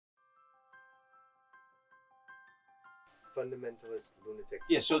Fundamentalist lunatic.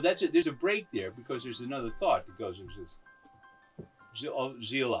 Yeah, so that's it. There's a break there because there's another thought that goes. There's this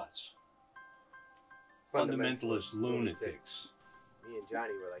zealots, fundamentalist lunatics. Me and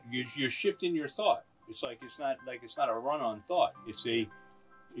Johnny were like, You're shifting your thought. It's not a run-on thought.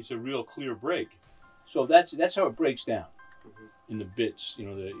 It's a real clear break. So that's how it breaks down in the bits. You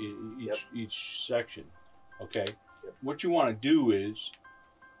know, each section. Okay. Yep. What you want to do is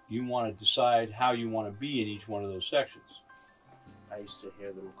you want to decide how you want to be in each one of those sections. I used to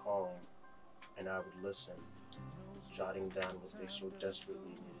hear them calling, and I would listen, jotting down what they so desperately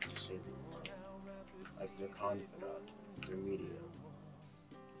needed to say they wanted, like their confidant, their medium.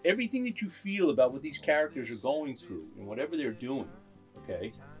 Everything that you feel about what these characters are going through and whatever they're doing,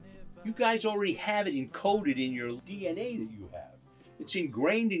 okay, you guys already have it encoded in your DNA that you have. It's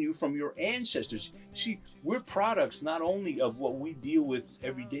ingrained in you from your ancestors. See, we're products not only of what we deal with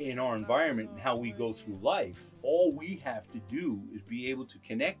every day in our environment and how we go through life. All we have to do is be able to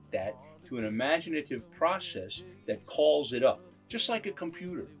connect that to an imaginative process that calls it up, just like a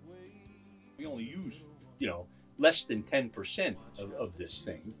computer. We only use, less than 10% of this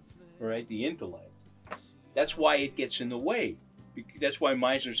thing, right? The intellect. That's why it gets in the way. That's why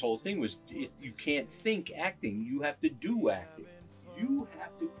Meisner's whole thing was, you can't think acting, you have to do acting. You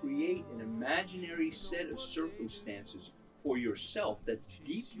have to create an imaginary set of circumstances for yourself that's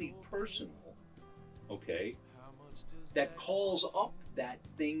deeply personal, okay, that calls up that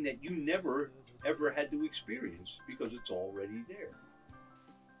thing that you never, ever had to experience because it's already there.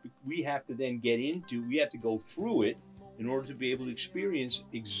 We have to then we have to go through it in order to be able to experience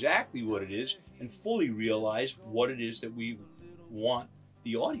exactly what it is and fully realize what it is that we want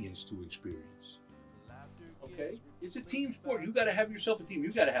the audience to experience. Okay? It's a team sport. You got to have yourself a team.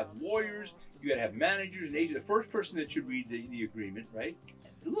 You got to have lawyers. You got to have managers and agents. The first person that should read the agreement, right?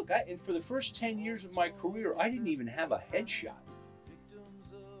 Look, and for the first 10 years of my career, I didn't even have a headshot.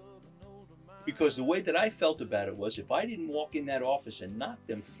 Because the way that I felt about it was, if I didn't walk in that office and knock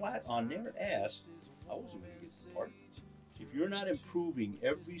them flat on their ass, I wasn't going to get the part. If you're not improving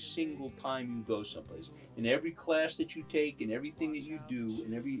every single time you go someplace, in every class that you take, in everything that you do,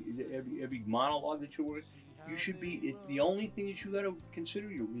 in every monologue that you're working, you should be. The only thing that you got to consider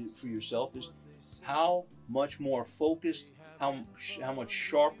for yourself is how much more focused, how much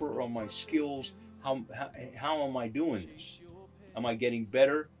sharper are my skills, how am I doing this? Am I getting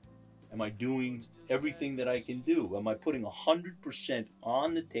better? Am I doing everything that I can do? Am I putting 100%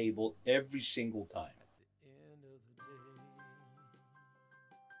 on the table every single time?